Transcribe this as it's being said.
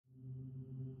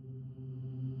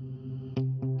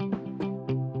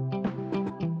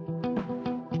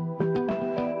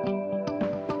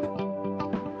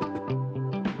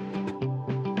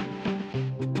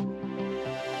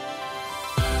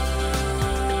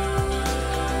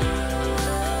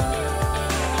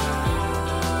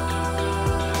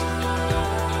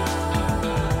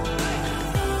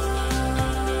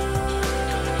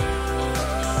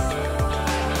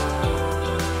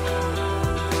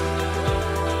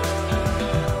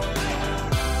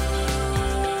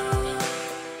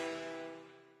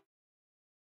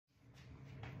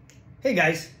Hey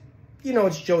guys, you know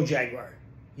it's Joe Jaguar,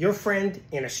 your friend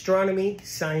in astronomy,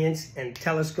 science, and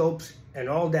telescopes, and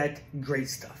all that great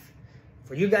stuff.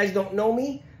 For you guys don't know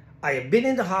me, I have been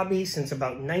in the hobby since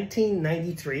about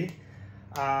 1993,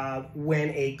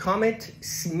 when a comet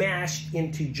smashed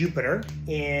into Jupiter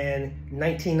in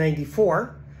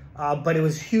 1994, but it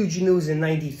was huge news in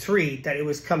 93 that it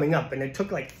was coming up, and it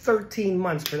took like 13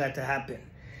 months for that to happen.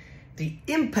 The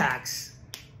impacts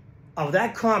of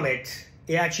that comet,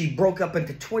 it actually broke up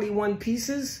into 21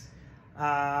 pieces,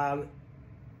 left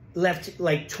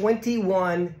like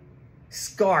 21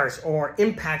 scars or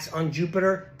impacts on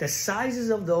Jupiter. The sizes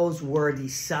of those were the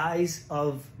size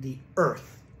of the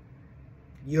Earth.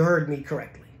 You heard me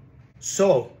correctly.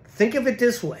 So think of it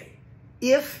this way.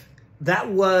 If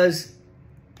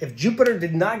Jupiter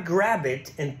did not grab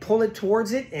it and pull it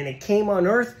towards it and it came on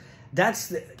Earth, that's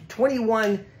the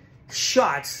 21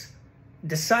 shots.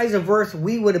 The size of Earth,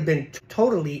 we would have been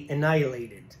totally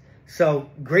annihilated. So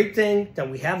great thing that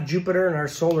we have Jupiter in our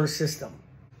solar system.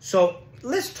 So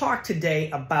let's talk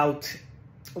today about,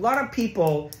 a lot of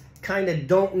people kind of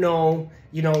don't know,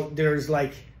 you know, there's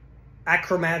like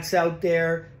acromats out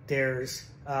there. There's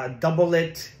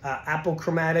double-lit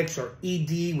apochromatics or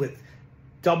ED with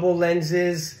double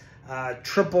lenses,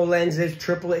 triple lenses,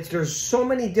 triplets. There's so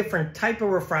many different type of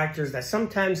refractors that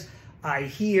sometimes I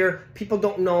hear people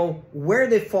don't know where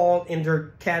they fall in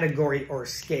their category or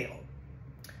scale.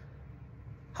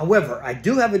 However, I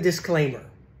do have a disclaimer.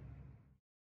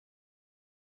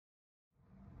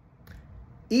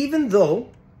 Even though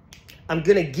I'm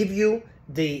going to give you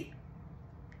the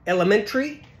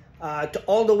elementary to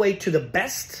all the way to the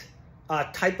best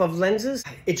type of lenses,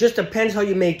 it just depends how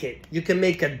you make it. You can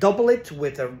make a doublet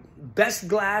with a best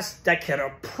glass that can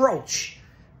approach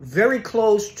very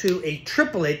close to a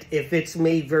triplet if it's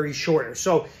made very shorter.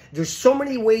 So there's so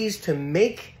many ways to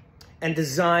make and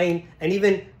design, and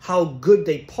even how good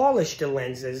they polish the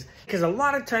lenses, because a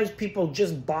lot of times people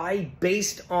just buy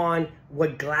based on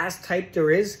what glass type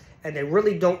there is, and they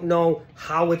really don't know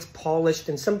how it's polished,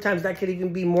 and sometimes that could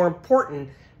even be more important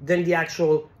than the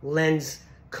actual lens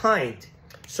kind.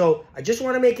 So I just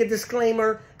want to make a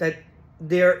disclaimer that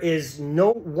there is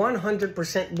no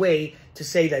 100% way to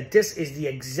say that this is the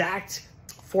exact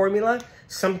formula.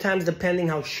 Sometimes depending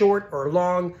how short or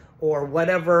long or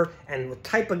whatever and what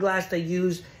type of glass they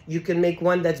use, you can make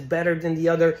one that's better than the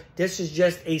other. This is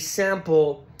just a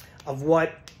sample of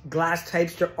what glass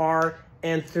types there are,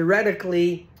 and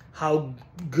theoretically how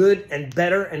good and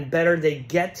better they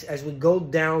get as we go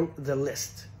down the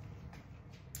list.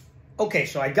 Okay,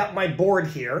 so I got my board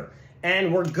here,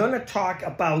 and we're going to talk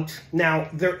about, now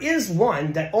there is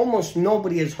one that almost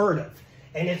nobody has heard of,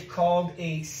 and it's called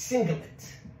a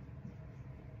singlet,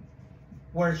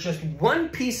 where it's just one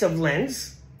piece of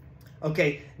lens.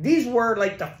 Okay, these were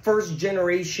like the first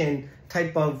generation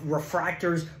type of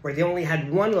refractors where they only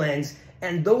had one lens,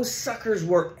 and those suckers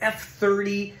were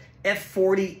f30,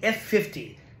 f40,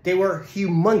 f50. They were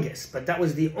humongous, but that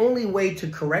was the only way to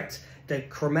correct the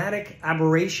chromatic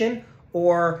aberration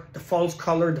or the false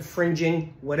color, the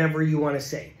fringing, whatever you want to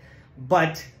say.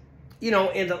 But, you know,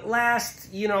 in the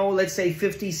last, you know, let's say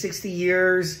 50, 60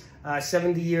 years,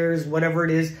 70 years, whatever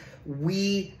it is,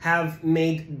 we have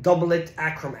made doublet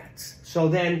acromats. So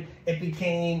then it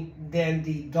became then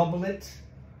the doublet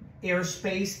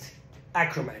air-spaced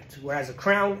acromat, where it has a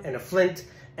crown and a flint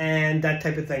and that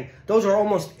type of thing. Those are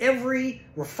almost every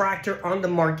refractor on the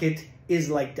market is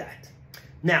like that.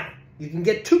 Now, you can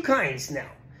get two kinds now.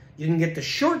 You can get the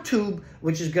short tube,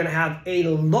 which is going to have a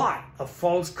lot of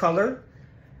false color,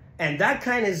 and that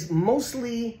kind is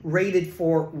mostly rated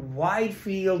for wide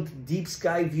field, deep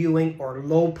sky viewing or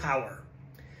low power.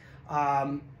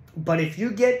 But if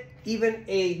you get even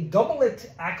a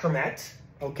doublet acromat,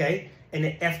 okay, and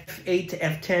an f8 to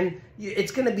f10,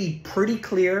 it's going to be pretty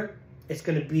clear. It's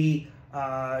going to be,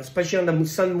 especially on the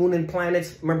sun, moon, and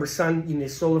planets. Remember, sun, you need a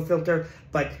solar filter,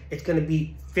 but it's going to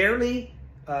be fairly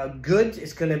good.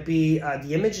 It's going to be,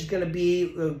 the image is going to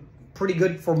be pretty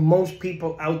good for most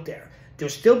people out there. There'll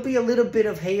still be a little bit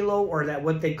of halo or that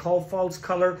what they call false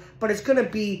color, but it's going to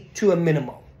be to a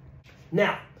minimum.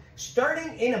 Now,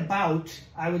 starting in about,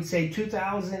 I would say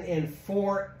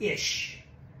 2004-ish,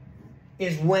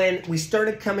 is when we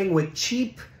started coming with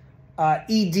cheap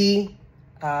ED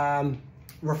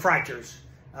refractors.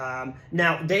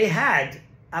 Now, they had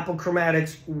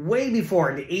apochromatics way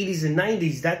before, in the 80s and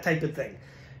 90s, that type of thing.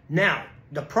 Now,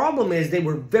 the problem is they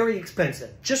were very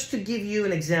expensive. Just to give you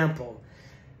an example,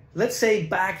 let's say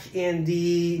back in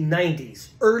the 90s,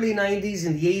 early 90s,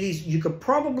 in the 80s, you could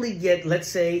probably get, let's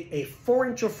say, a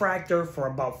 4-inch refractor for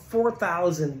about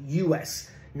 $4,000 US.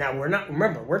 Now,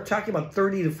 remember, we're talking about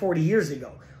 30 to 40 years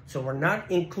ago. So we're not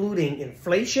including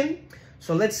inflation.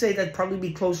 So let's say that'd probably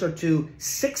be closer to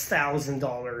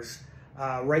 $6,000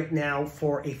 right now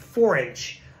for a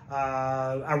 4-inch,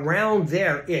 around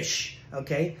there-ish,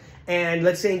 okay? And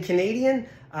let's say in Canadian,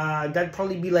 that'd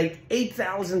probably be like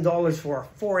 $8,000 for a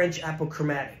 4-inch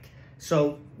apochromatic.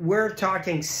 So we're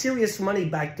talking serious money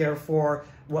back there for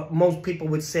what most people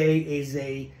would say is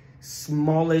a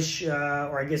smallish,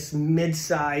 or I guess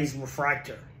mid-size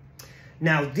refractor.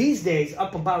 Now these days,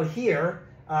 up about here,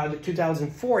 the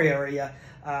 2004 area,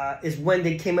 is when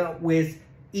they came out with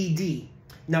ED.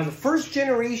 Now the first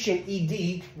generation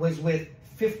ED was with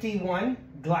 51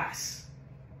 glass.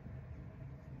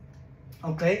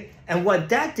 Okay, and what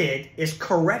that did is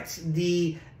correct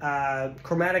the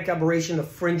chromatic aberration, the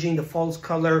fringing, the false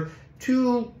color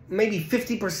to maybe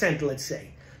 50%, let's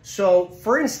say. So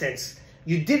for instance,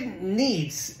 you didn't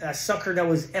need a sucker that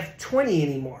was F20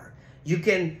 anymore. You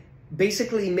can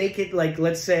basically make it like,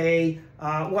 let's say,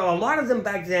 well, a lot of them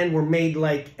back then were made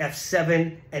like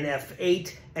F7 and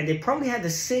F8, and they probably had the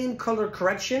same color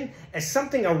correction as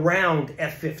something around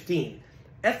F15.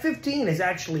 F15 is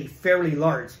actually fairly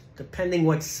large, depending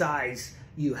what size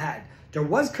you had. There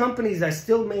was companies that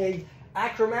still made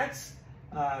acromats,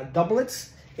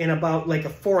 doublets, in about like a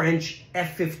 4-inch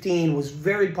F15 was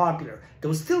very popular. There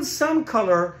was still some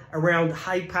color around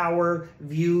high power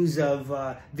views of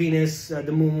Venus,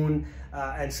 the moon,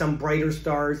 and some brighter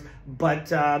stars,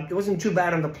 but it wasn't too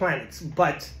bad on the planets.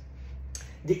 But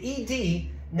the ED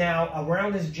now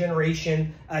around this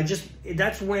generation,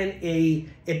 that's when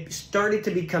it started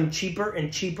to become cheaper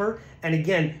and cheaper. And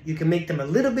again, you can make them a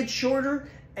little bit shorter,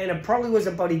 and it probably was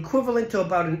about equivalent to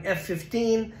about an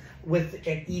F15 with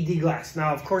an ED glass.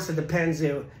 Now, of course, it depends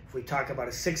if we talk about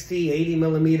a 60, 80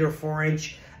 millimeter,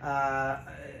 4-inch.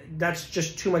 That's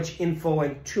just too much info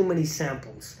and too many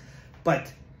samples.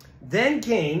 But then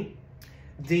came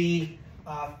the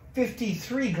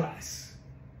 53 glass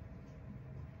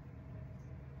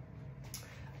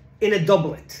in a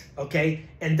doublet, okay?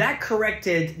 And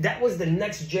that was the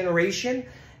next generation,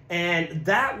 and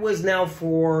that was now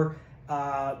for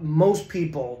most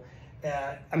people.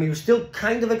 I mean, it was still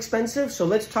kind of expensive. So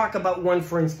let's talk about one,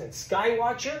 for instance.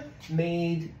 Skywatcher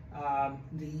made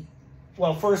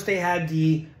well, first they had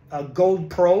the Gold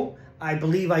Pro. I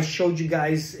believe I showed you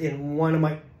guys in one of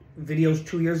my videos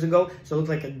 2 years ago. So it looked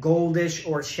like a goldish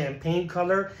or champagne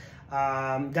color.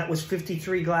 That was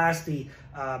 53 glass. The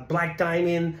Black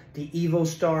Diamond, the Evo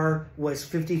Star was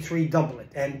 53 doublet.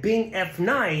 And being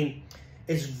F9,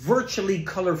 it's virtually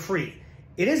color free.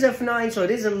 It is F9, so it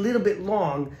is a little bit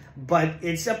long, but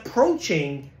it's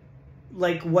approaching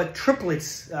like what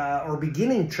triplets or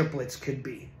beginning triplets could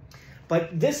be.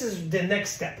 But this is the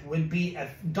next step, would be a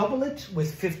doublet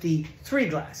with 53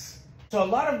 glass. So a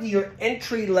lot of your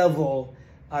entry-level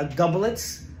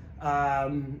doublets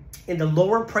in the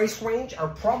lower price range are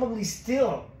probably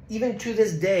still, even to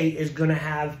this day, is going to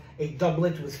have a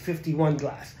doublet with 51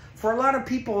 glass. For a lot of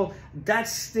people,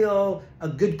 that's still a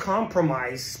good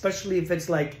compromise, especially if it's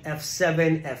like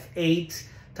F7, F8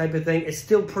 type of thing. It's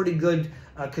still pretty good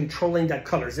controlling that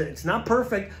colors. It's not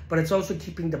perfect, but it's also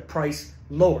keeping the price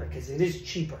lower because it is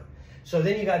cheaper. So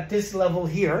then you got this level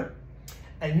here.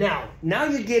 And now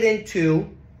you get into,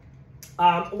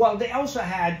 well, they also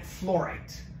had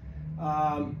fluorite.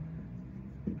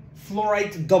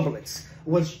 Fluorite doublets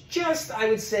was just, I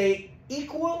would say,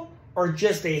 equal or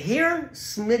just a hair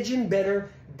smidgen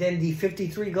better than the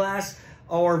 53 glass,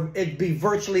 or it'd be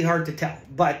virtually hard to tell,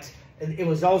 but it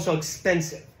was also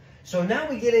expensive. So now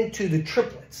we get into the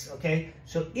triplets, okay?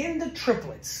 So in the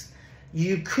triplets,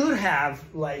 you could have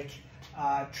like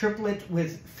triplet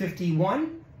with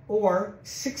 51 or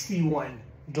 61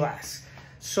 glass.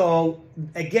 So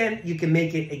again, you can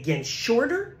make it again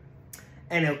shorter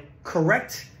and it'll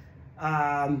correct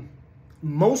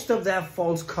most of that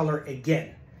false color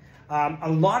again.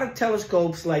 A lot of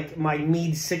telescopes like my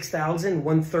Meade 6000,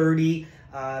 130,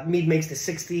 Meade makes the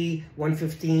 60,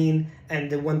 115, and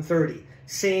the 130.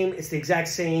 Same, it's the exact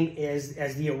same as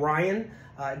the Orion,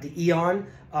 the Eon.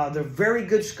 They're very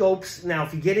good scopes. Now,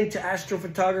 if you get into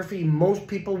astrophotography, most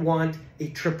people want a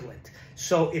triplet.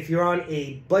 So if you're on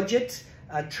a budget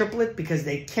triplet, because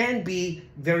they can be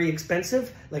very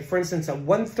expensive, like for instance, a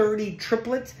 130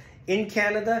 triplet in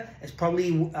Canada is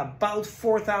probably about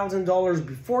 $4,000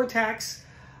 before tax.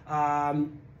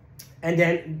 And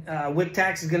then with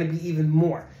tax is going to be even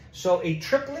more. So a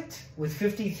triplet with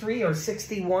 53 or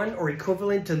 61 or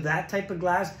equivalent to that type of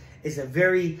glass is a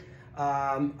very,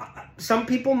 some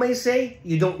people may say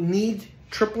you don't need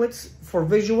triplets for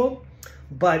visual,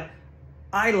 but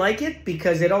I like it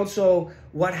because it also,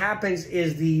 what happens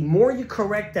is the more you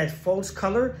correct that false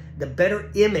color, the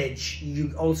better image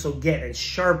you also get, and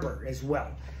sharper as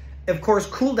well. Of course,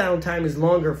 cool down time is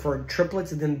longer for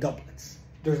triplets than doublets.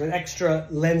 There's an extra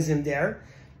lens in there,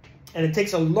 and it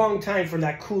takes a long time for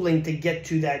that cooling to get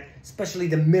to that, especially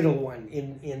the middle one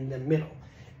in the middle.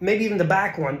 Maybe even the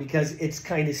back one, because it's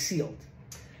kind of sealed.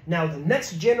 Now, the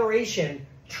next generation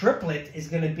triplet is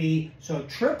going to be, so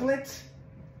triplet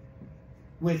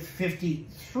with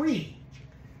 53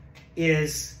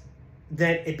 is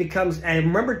that it becomes, and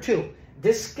remember too,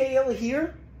 this scale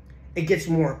here, it gets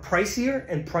more pricier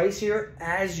and pricier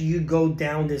as you go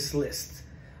down this list.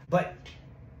 But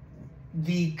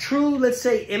the true, let's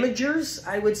say, imagers,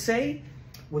 I would say,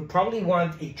 would probably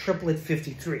want a triplet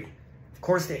 53. Of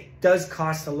course, it does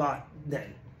cost a lot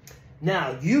then.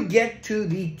 Now, you get to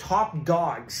the top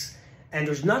dogs, and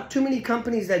there's not too many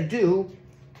companies that do.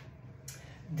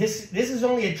 This is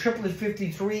only a triplet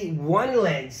 53. One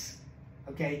lens,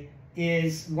 okay,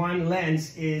 one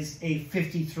lens is a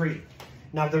 53.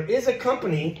 Now, there is a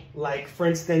company, like, for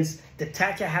instance, the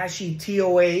Takahashi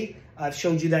TOA, I've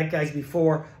showed you that, guys,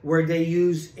 before, where they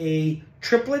use a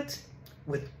triplet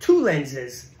with two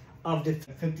lenses of the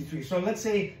 53. So let's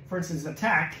say, for instance, the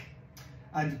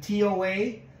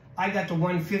TOA, I got the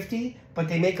 150, but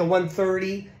they make a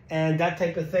 130 and that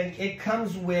type of thing. It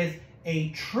comes with a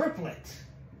triplet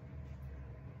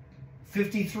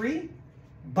 53,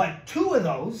 but two of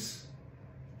those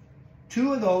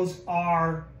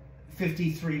are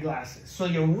 53 glasses. So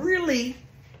you really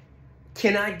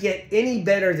cannot get any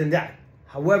better than that.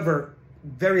 However,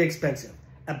 very expensive.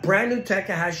 A brand new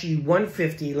Takahashi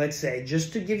 150, let's say,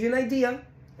 just to give you an idea,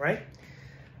 right?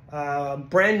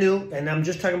 Brand new, and I'm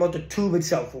just talking about the tube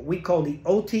itself, what we call the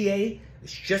OTA.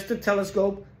 It's just a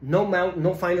telescope, no mount,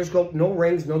 no finder scope, no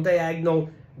rings, no diagonal,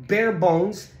 bare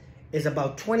bones, is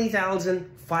about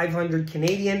 20,500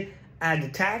 Canadian. Add the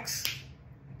tax.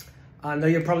 Now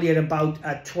you're probably at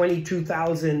about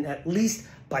 22,000 at least.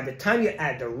 By the time you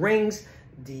add the rings,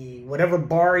 the whatever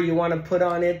bar you want to put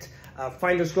on it,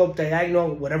 finder scope,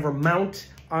 diagonal, whatever mount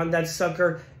on that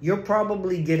sucker, you're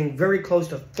probably getting very close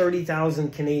to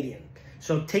 30,000 Canadian.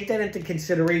 So take that into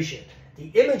consideration. The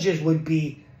images would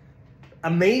be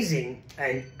amazing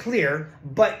and clear,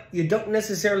 but you don't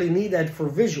necessarily need that for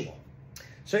visual.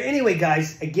 So anyway,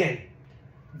 guys, again,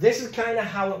 this is kind of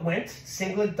how it went.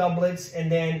 Singlet, doublets,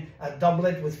 and then a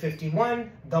doublet with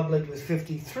 51, doublet with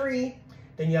 53.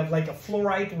 Then you have like a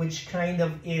fluorite, which kind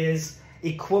of is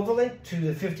equivalent to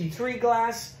the 53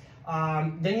 glass.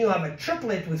 Then you have a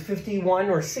triplet with 51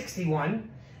 or 61.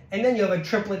 And then you have a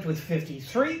triplet with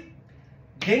 53.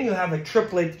 Then you have a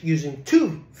triplet using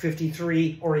two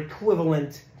 53 or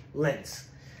equivalent lens.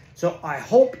 So I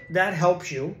hope that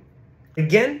helps you.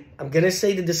 Again, I'm going to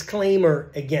say the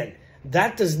disclaimer again.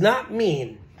 That does not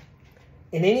mean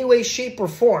in any way, shape, or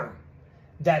form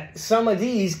that some of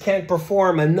these can't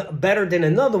perform better than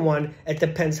another one. It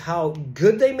depends how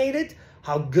good they made it,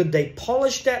 how good they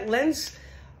polished that lens,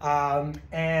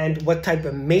 and what type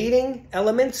of mating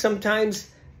element sometimes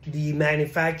the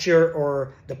manufacturer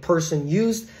or the person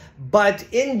used. But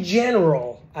in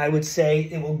general, I would say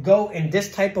it will go in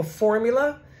this type of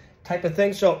formula, type of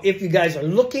thing. So if you guys are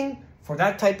looking for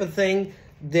that type of thing,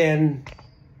 then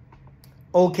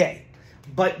okay.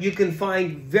 But you can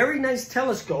find very nice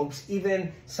telescopes.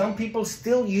 Even some people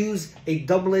still use a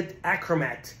doublet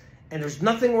achromat, and there's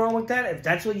nothing wrong with that. If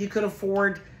that's what you could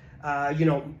afford, you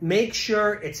know, make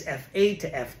sure it's f8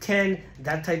 to f10,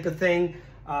 that type of thing.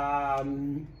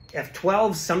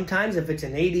 F12 sometimes if it's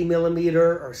an 80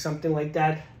 millimeter or something like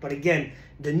that. But again,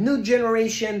 the new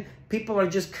generation, people are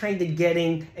just kind of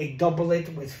getting a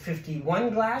doublet with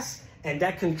 51 glass, and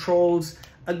that controls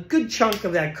a good chunk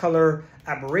of that color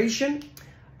aberration.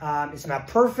 It's not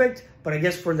perfect, but I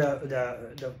guess for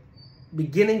the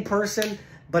beginning person,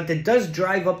 but it does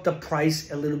drive up the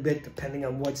price a little bit depending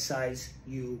on what size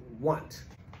you want.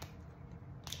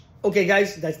 Okay,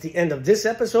 guys, that's the end of this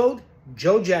episode.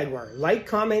 Joe Jaguar. Like,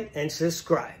 comment, and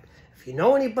subscribe. If you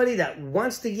know anybody that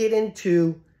wants to get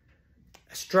into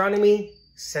astronomy,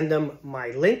 send them my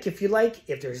link if you like.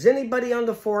 If there's anybody on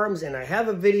the forums and I have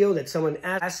a video that someone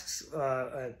asks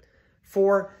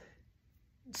for,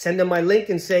 send them my link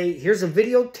and say, here's a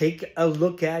video, take a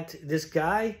look at this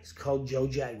guy. It's called Joe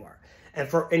Jaguar. And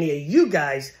for any of you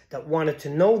guys that wanted to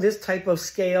know this type of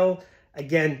scale,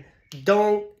 again,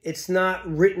 it's not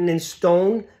written in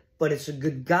stone, but it's a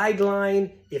good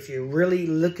guideline if you're really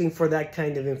looking for that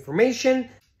kind of information.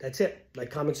 That's it.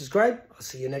 Like, comment, subscribe. I'll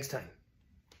see you next time.